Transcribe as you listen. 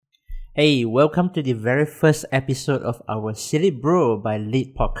Hey, welcome to the very first episode of our Silly Bro by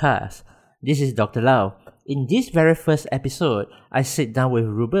Lead podcast. This is Dr. Lau. In this very first episode, I sit down with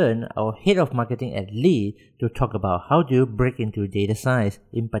Ruben, our head of marketing at Lead, to talk about how do you break into data science,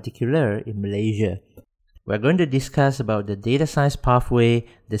 in particular in Malaysia. We're going to discuss about the data science pathway,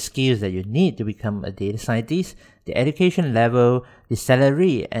 the skills that you need to become a data scientist, the education level, the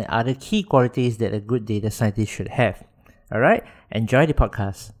salary, and other key qualities that a good data scientist should have. Alright, enjoy the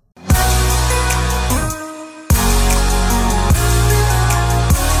podcast.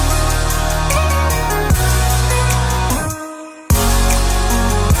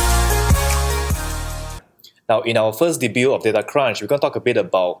 Now, in our first debut of Data Crunch, we're going to talk a bit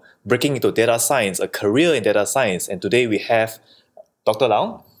about breaking into data science, a career in data science. And today we have Dr.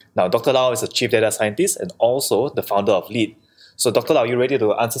 Lau. Now, Dr. Lau is a chief data scientist and also the founder of Lead. So, Dr. Lau, are you ready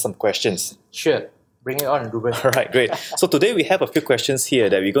to answer some questions? Sure. Bring it on, Ruben. All right, great. So today we have a few questions here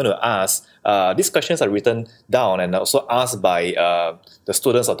that we're going to ask. These questions are written down and also asked by the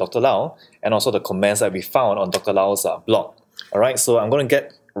students of Dr. Lau and also the comments that we found on Dr. Lau's blog. All right, so I'm going to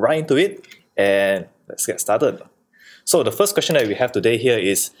get right into it and let's get started. So the first question that we have today here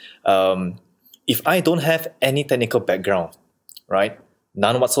is, if I don't have any technical background, right,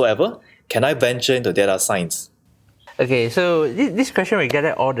 none whatsoever, can I venture into data science? Okay, so this question we get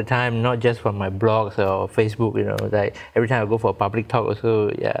it all the time, not just from my blogs or Facebook, like every time I go for a public talk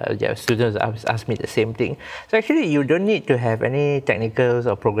also, students ask me the same thing. So actually, you don't need to have any technicals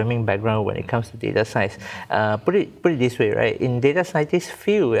or programming background when it comes to data science. Put it this way, right? In data scientist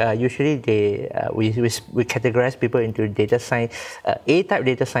field, usually we categorize people into data science, A-type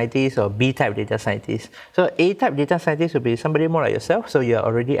data scientists or B-type data scientists. So A-type data scientist will be somebody more like yourself, so you're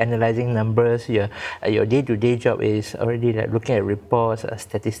already analyzing numbers, your day-to-day job is already like looking at reports,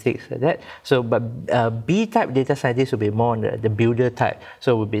 statistics like that. So, but B-type data scientists will be more on the builder type.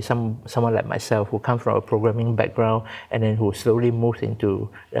 So, will be someone like myself who comes from a programming background and then who slowly moves into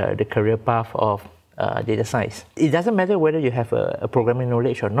the career path of data science. It doesn't matter whether you have a programming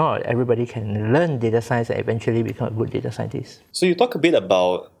knowledge or not. Everybody can learn data science and eventually become a good data scientist. So you talk a bit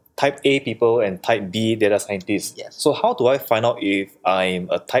about type A people and type B data scientists. Yes. So how do I find out if I'm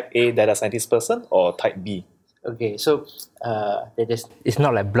a type A data scientist person or type B? Okay, so it's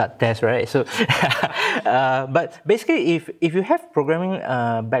not like blood test, right? So, but basically, if you have programming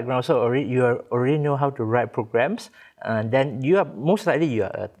background, so you already know how to write programs, then you are most likely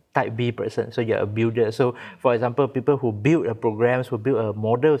a type B person. So you're a builder. So for example, people who build programs, who build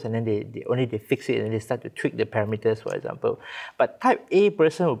models, and then they fix it and they start to tweak the parameters, for example. But type A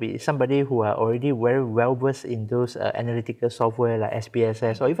person will be somebody who are already very well versed in those analytical software like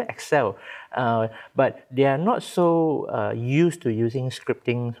SPSS or even Excel. But they are not so used to using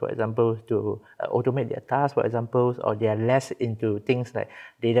scripting, for example, to automate their tasks, for example, or they are less into things like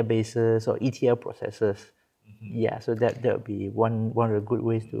databases or ETL processes. Yeah, so that would be one of the good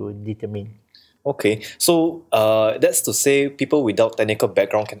ways to determine. Okay, so that's to say people without technical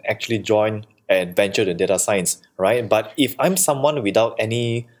background can actually join and venture in data science, right? But if I'm someone without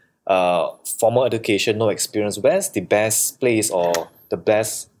any formal education, no experience, where's the best place or the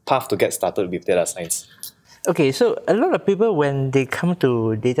best path to get started with data science? Okay, so a lot of people, when they come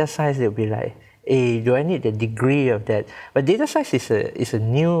to data science, they'll be like, hey, do I need the degree of that? But data science is a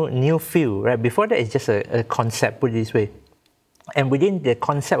new field, right? Before that, it's just a concept, put it this way. And within the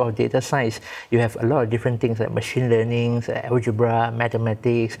concept of data science, you have a lot of different things like machine learning, algebra,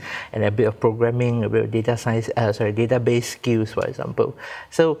 mathematics, and a bit of programming, a bit of data science, database skills, for example.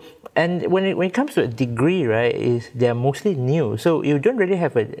 So, and when it comes to a degree, right, they're mostly new. So you don't really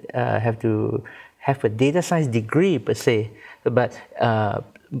have to have a data science degree per se, but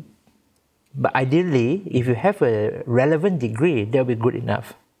ideally, if you have a relevant degree, that'll be good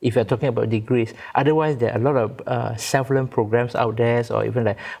enough. If you're talking about degrees, otherwise there are a lot of self-learn programs out there, or even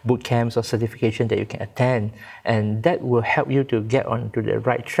like boot camps or certification that you can attend, and that will help you to get onto the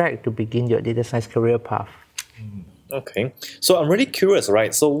right track to begin your data science career path. Okay, so I'm really curious,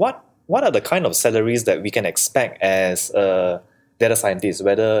 right? So what are the kind of salaries that we can expect as a data scientist,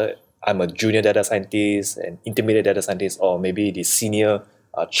 whether I'm a junior data scientist, an intermediate data scientist, or maybe the senior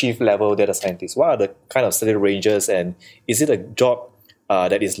chief level data scientist? What are the kind of salary ranges, and is it a job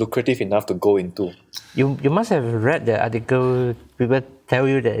that is lucrative enough to go into? You must have read the article. People tell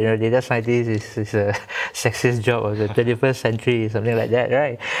you that data scientist is a sexist job of the 21st century, something like that,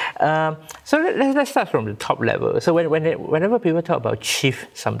 right? So let's start from the top level. So whenever people talk about chief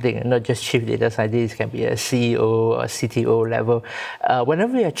something, and not just chief data scientist, it can be a CEO or CTO level.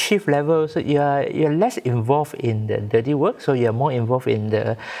 Whenever you're chief level, so you're less involved in the dirty work, so you're more involved in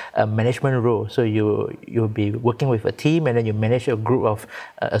the management role. So you'll be working with a team, and then you manage a group of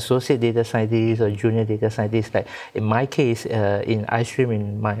associate data scientists or junior data scientists. Like in my case, in iStream,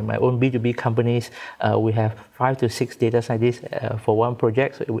 in my own B2B companies, we have 5 to 6 data scientists for one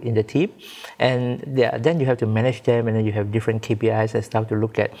project in the team, and then you have to manage them, and then you have different KPIs and stuff to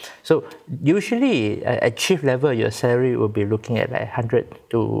look at. So usually at chief level, your salary will be looking at like 100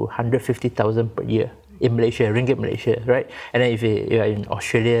 to 150,000 per year in Malaysia, ringgit Malaysia, right? And then if you are in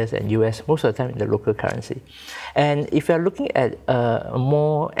Australia and US, most of the time in the local currency. And if you're looking at a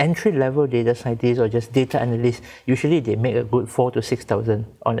more entry-level data scientist or just data analyst, usually they make a good 4 to 6,000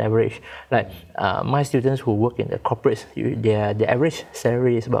 on average. Like my students who work in the corporates, the average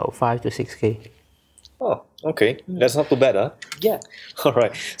salary is about 5 to 6K. Oh, okay. That's not too bad, huh? Yeah. All right.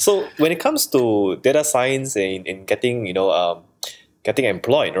 So when it comes to data science and in getting, getting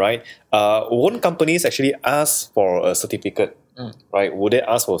employed, right? Won't companies actually ask for a certificate, right? Would they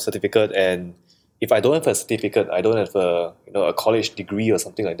ask for a certificate? And if I don't have a certificate, I don't have a college degree or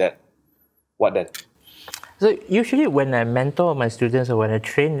something like that, what then? So usually when I mentor my students or when I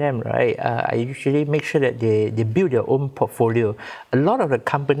train them, right, I usually make sure that they build their own portfolio. A lot of the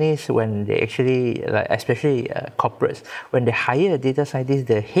companies, when they actually, like especially corporates, when they hire a data scientist,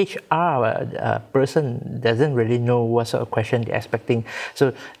 the HR person doesn't really know what sort of question they're expecting.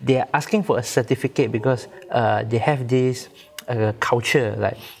 So they're asking for a certificate because they have this culture,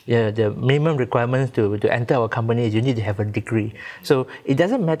 like the minimum requirements to enter our company is you need to have a degree. So it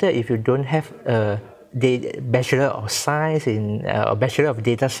doesn't matter if you don't have the Bachelor of Science in or Bachelor of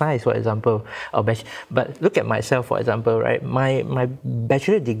Data Science, for example, but look at myself, for example, right? My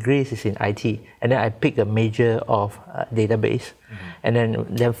bachelor degree is in IT, and then I picked a major of database, and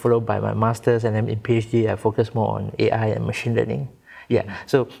then followed by my master's, and then in PhD I focus more on AI and machine learning. Yeah.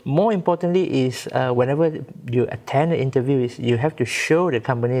 So more importantly is whenever you attend an interview, is you have to show the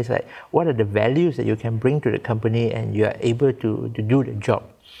companies like what are the values that you can bring to the company, and you are able to do the job.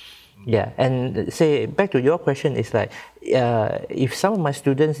 Yeah, and say back to your question, is like if some of my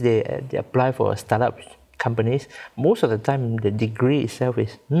students they apply for startup companies, most of the time the degree itself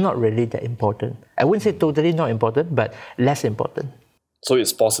is not really that important. I wouldn't say totally not important, but less important. So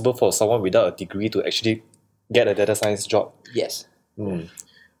it's possible for someone without a degree to actually get a data science job? Yes.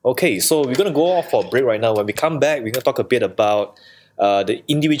 Okay, so we're going to go off for a break right now. When we come back, we're going to talk a bit about the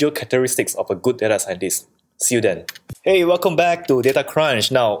individual characteristics of a good data scientist. See you then. Hey, welcome back to Data Crunch.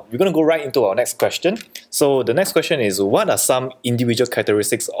 Now, we're going to go right into our next question. So the next question is, what are some individual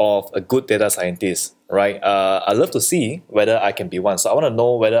characteristics of a good data scientist, right? I'd love to see whether I can be one. So I want to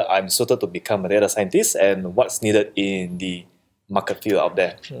know whether I'm suited to become a data scientist and what's needed in the market field out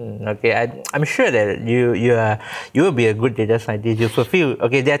there. Okay, I'm sure that you will be a good data scientist. You fulfill.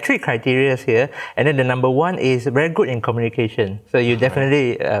 Okay, there are 3 criteria here, and then the number 1 is very good in communication. So you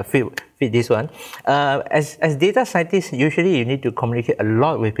definitely fit this one. As data scientists, usually you need to communicate a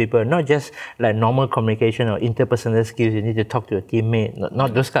lot with people, not just like normal communication or interpersonal skills. You need to talk to a teammate,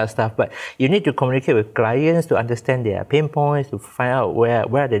 not those kind of stuff, but you need to communicate with clients to understand their pain points, to find out where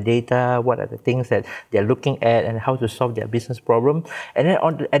are the data, what are the things that they're looking at, and how to solve their business problem. And then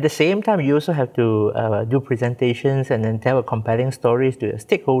at the same time, you also have to do presentations and then tell compelling stories to your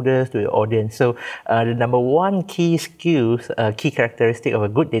stakeholders, to your audience. So the number 1 key characteristic of a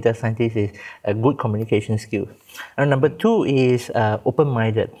good data scientist is a good communication skill. And number 2 is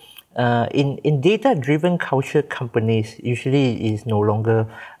open-minded. In data-driven culture companies, usually is no longer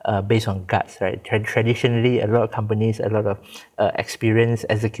based on guts, right? Traditionally, a lot of companies, a lot of experienced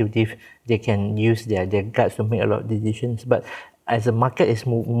executives, they can use their guts to make a lot of decisions. But as the market is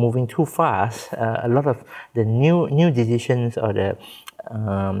moving too fast, a lot of the new decisions or a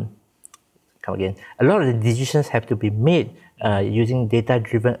lot of the decisions have to be made using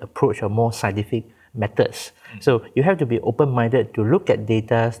data-driven approach or more scientific methods. So you have to be open-minded to look at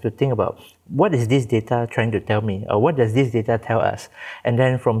data, to think about what is this data trying to tell me, or what does this data tell us? And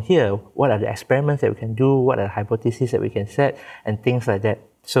then from here, what are the experiments that we can do, what are the hypotheses that we can set, and things like that.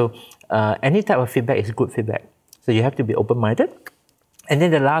 So any type of feedback is good feedback. So you have to be open-minded. And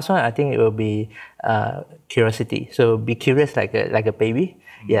then the last one, I think it will be curiosity. So be curious like a baby.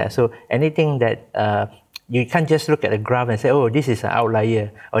 Yeah, so anything that you can't just look at a graph and say, oh, this is an outlier,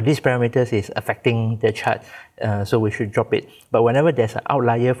 or this parameters is affecting the chart, so we should drop it. But whenever there's an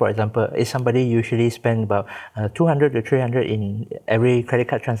outlier, for example, if somebody usually spend about 200 to 300 in every credit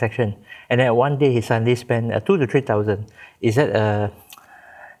card transaction, and then one day he suddenly spend 2 to 3,000, is that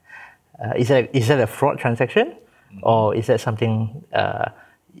a fraud transaction, or is that something?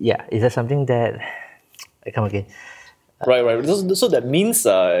 Is that something that I come again? Right. So that means,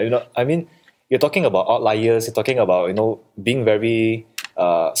 you're talking about outliers. You're talking about being very.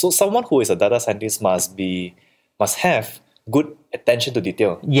 So someone who is a data scientist must have good attention to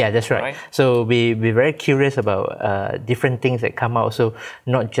detail. Yeah, that's right. So be very curious about different things that come out. So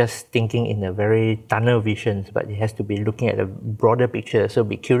not just thinking in a very tunnel vision, but it has to be looking at a broader picture. So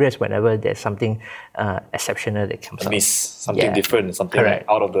be curious whenever there's something exceptional that comes out. Something different, something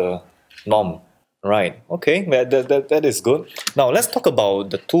out of the norm. Right. Okay. That is good. Now let's talk about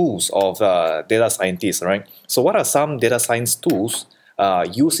the tools of data scientists. Right. So what are some data science tools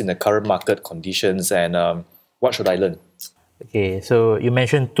used in the current market conditions, and what should I learn? Okay, so you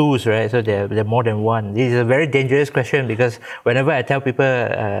mentioned tools, right? So there are more than one. This is a very dangerous question because whenever I tell people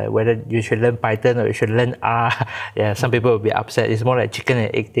whether you should learn Python or you should learn R, some people will be upset. It's more like chicken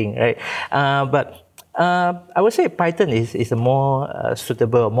and egg thing, right? But I would say Python is a more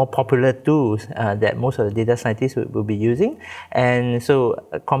suitable, more popular tool that most of the data scientists will be using. And so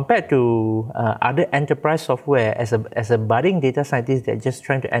compared to other enterprise software, as a budding data scientist that's just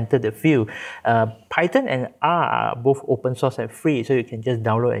trying to enter the field, Python and R are both open source and free, so you can just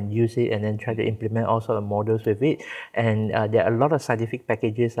download and use it and then try to implement all sort of models with it. And there are a lot of scientific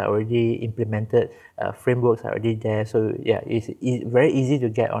packages are already implemented, frameworks are already there, so it's very easy to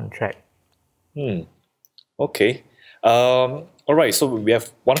get on track. Okay. All right. So we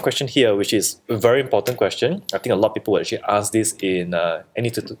have one question here, which is a very important question. I think a lot of people will actually ask this in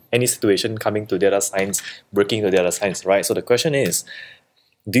any situation coming to data science, breaking into data science, right? So the question is,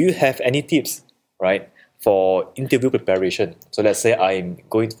 do you have any tips, right, for interview preparation? So let's say I'm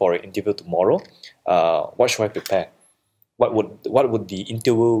going for an interview tomorrow. What should I prepare? What would the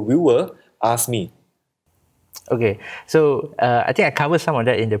interviewer ask me? Okay, so I think I covered some of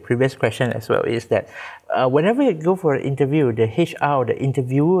that in the previous question as well, is that whenever you go for an interview, the HR or the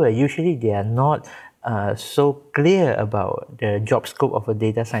interviewer, usually they are not so clear about the job scope of a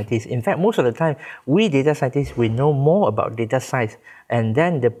data scientist. In fact, most of the time, we data scientists, we know more about data science, and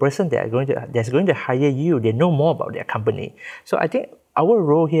then the person that's going to hire you, they know more about their company. So I think our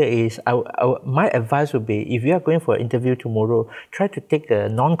role here is, my advice would be, if you are going for an interview tomorrow, try to take a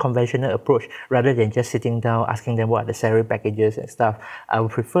non-conventional approach rather than just sitting down asking them what are the salary packages and stuff. I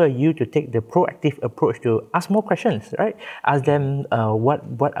would prefer you to take the proactive approach to ask more questions, right? Ask them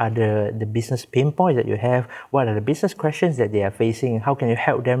what are the business pain points that you have, what are the business questions that they are facing, how can you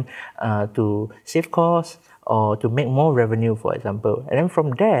help them to save costs or to make more revenue, for example. And then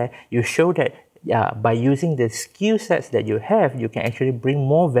from there, you show that by using the skill sets that you have, you can actually bring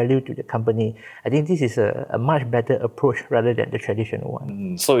more value to the company. I think this is a much better approach rather than the traditional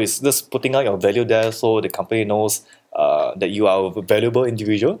one. So it's just putting out your value there so the company knows that you are a valuable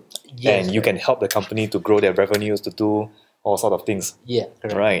individual, and you can help the company to grow their revenues, to do all sort of things. Yeah,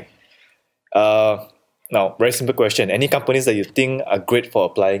 correct. Right. Now, very simple question. Any companies that you think are great for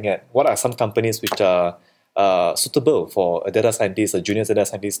applying at? What are some companies which are suitable for a data scientist, a junior data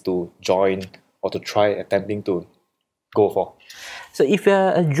scientist to join or to try attempting to go for? So if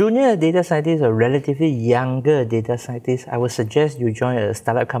you're a junior data scientist or relatively younger data scientist, I would suggest you join a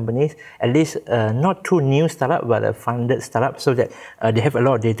startup companies, at least not too new startup, but a funded startup, so that they have a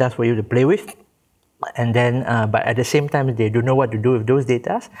lot of data for you to play with. And then, but at the same time, they don't know what to do with those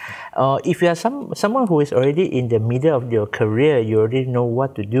data. If you are someone who is already in the middle of your career, you already know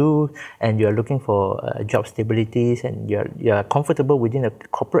what to do, and you are looking for job stabilities, and you are comfortable within a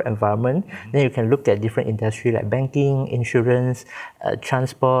corporate environment, then you can look at different industries like banking, insurance,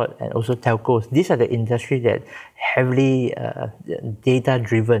 transport, and also telcos. These are the industries that heavily data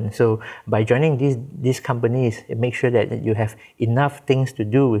driven. So by joining these companies, it makes sure that you have enough things to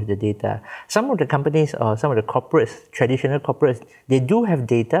do with the data. Some of the companies or some of the corporates, traditional corporates, they do have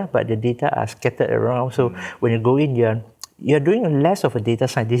data, but the data are scattered around. So when you go in, you're doing less of a data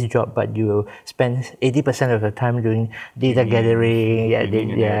scientist job, but you spend 80% of the time doing data gathering,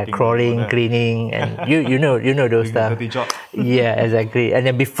 crawling, cleaning, and you know those stuff. Yeah, exactly. And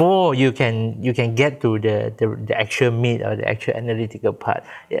then before you can get to the actual meat or the actual analytical part.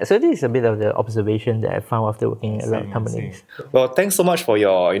 Yeah, so this is a bit of the observation that I found after working in a lot of companies. Well, thanks so much for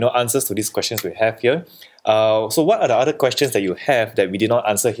your answers to these questions we have here. So what are the other questions that you have that we did not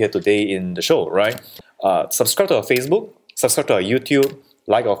answer here today in the show, right? Subscribe to our Facebook, subscribe to our YouTube,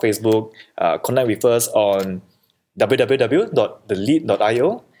 like our Facebook, connect with us on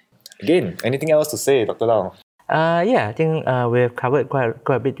www.thelead.io. Again, anything else to say, Dr. Lau? I think we've covered quite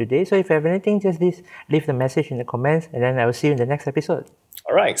a bit today. So if you have anything, just leave the message in the comments, and then I will see you in the next episode.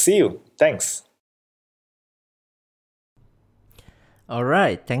 All right, see you. Thanks.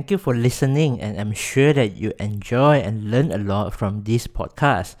 Alright, thank you for listening, and I'm sure that you enjoy and learn a lot from this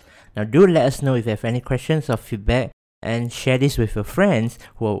podcast. Now do let us know if you have any questions or feedback, and share this with your friends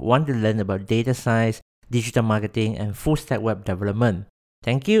who want to learn about data science, digital marketing, and full stack web development.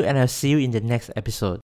 Thank you, and I'll see you in the next episode.